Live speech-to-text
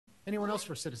Anyone else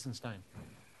for citizens' time?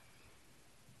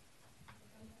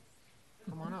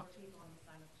 Come on up.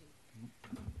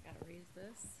 Gotta raise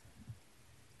this.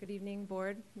 Good evening,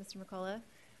 board, Mr. McCulla.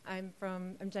 I'm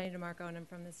Jenny DeMarco, and I'm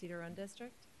from the Cedar Run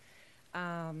District.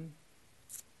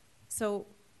 So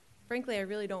frankly, I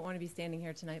really don't want to be standing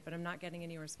here tonight, but I'm not getting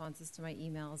any responses to my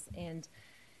emails. And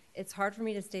it's hard for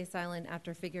me to stay silent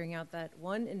after figuring out that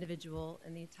one individual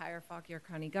in the entire Fauquier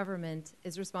County government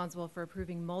is responsible for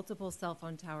approving multiple cell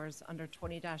phone towers under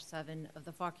 20-7 of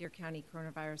the Fauquier County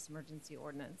Coronavirus Emergency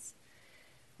Ordinance.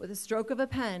 With a stroke of a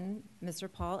pen, Mr.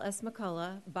 Paul S.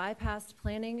 McCulla bypassed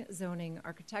planning, zoning,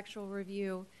 architectural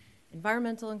review,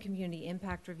 environmental and community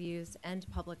impact reviews, and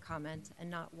public comment, and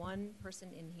not one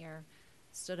person in here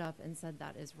stood up and said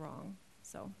that is wrong.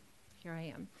 So here I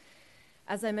am.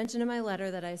 As I mentioned in my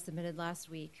letter that I submitted last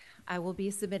week, I will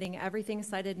be submitting everything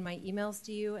cited in my emails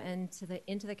to you and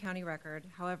into the county record.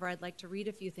 However, I'd like to read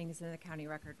a few things in the county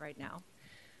record right now.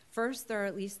 First, there are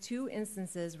at least 2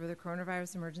 instances where the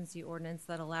Coronavirus Emergency Ordinance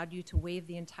that allowed you to waive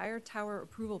the entire tower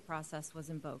approval process was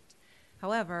invoked.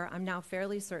 However, I'm now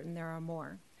fairly certain there are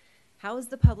more. How is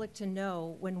the public to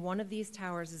know when one of these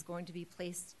towers is going to be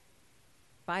placed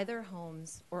by their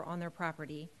homes or on their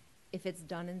property if it's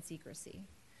done in secrecy?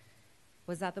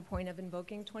 Was that the point of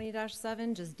invoking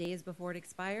 20-7 just days before it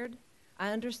expired? I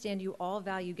understand you all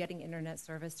value getting internet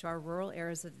service to our rural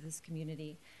areas of this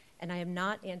community, and I am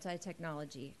not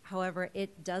anti-technology. However,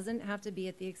 it doesn't have to be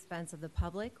at the expense of the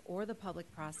public or the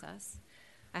public process.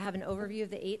 I have an overview of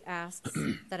the 8 asks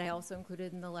that I also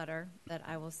included in the letter that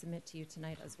I will submit to you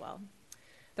tonight as well.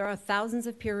 There are thousands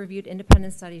of peer-reviewed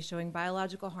independent studies showing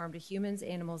biological harm to humans,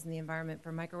 animals, and the environment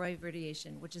from microwave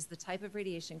radiation, which is the type of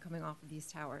radiation coming off of these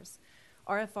towers.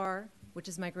 RFR, which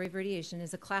is microwave radiation,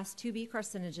 is a Class 2B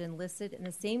carcinogen listed in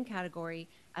the same category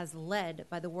as lead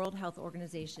by the World Health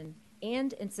Organization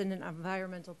and it's an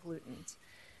environmental pollutant.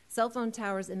 Cell phone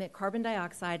towers emit carbon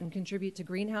dioxide and contribute to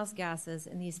greenhouse gases,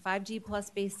 and these 5G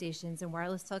plus base stations and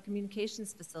wireless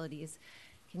telecommunications facilities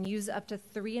can use up to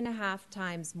 3.5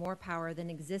 times more power than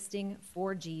existing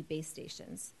 4G base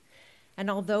stations. And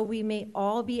although we may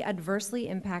all be adversely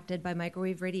impacted by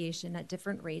microwave radiation at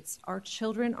different rates, our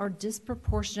children are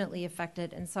disproportionately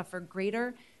affected and suffer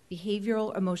greater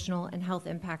behavioral, emotional, and health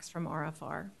impacts from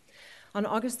RFR. On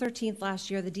August 13th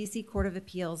last year, the DC Court of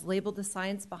Appeals labeled the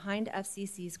science behind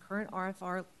FCC's current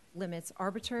RFR limits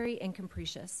arbitrary and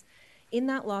capricious. In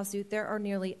that lawsuit, there are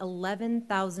nearly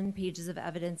 11,000 pages of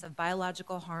evidence of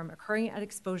biological harm occurring at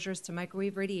exposures to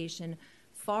microwave radiation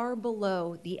far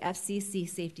below the FCC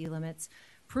safety limits,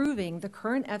 proving the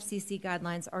current FCC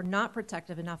guidelines are not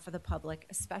protective enough for the public,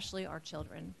 especially our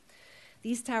children.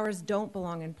 These towers don't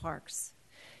belong in parks.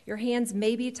 Your hands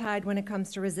may be tied when it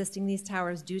comes to resisting these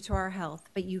towers due to our health,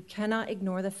 but you cannot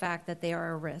ignore the fact that they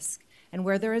are a risk. And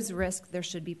where there is risk, there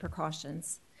should be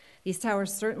precautions. These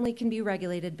towers certainly can be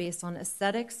regulated based on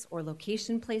aesthetics or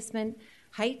location placement,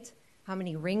 height, how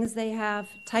many rings they have,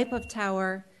 type of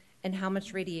tower, and how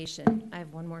much radiation. I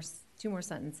have 2 more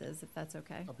sentences, if that's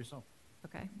okay. Help yourself.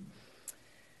 Okay.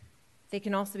 They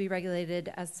can also be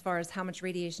regulated as far as how much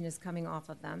radiation is coming off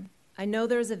of them. I know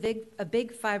there's a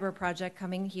big fiber project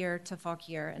coming here to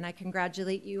Fauquier, and I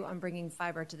congratulate you on bringing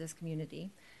fiber to this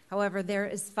community. However,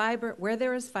 where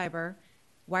there is fiber,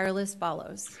 wireless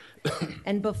follows.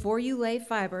 And before you lay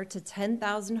fiber to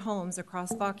 10,000 homes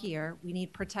across Fauquier, we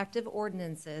need protective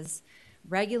ordinances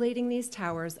regulating these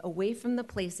towers away from the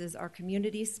places our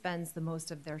community spends the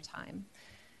most of their time.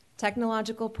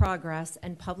 Technological progress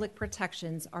and public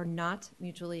protections are not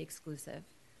mutually exclusive,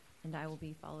 and I will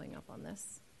be following up on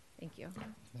this. Thank you.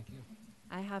 Thank you.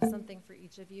 I have something for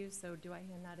each of you, so do I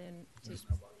hand that in to?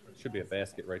 Should be a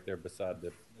basket right there beside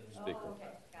the speaker. Oh, okay,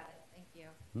 got it. Thank you.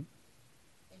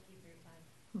 Thank you for your time.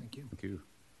 Thank you.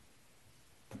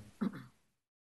 Thank you.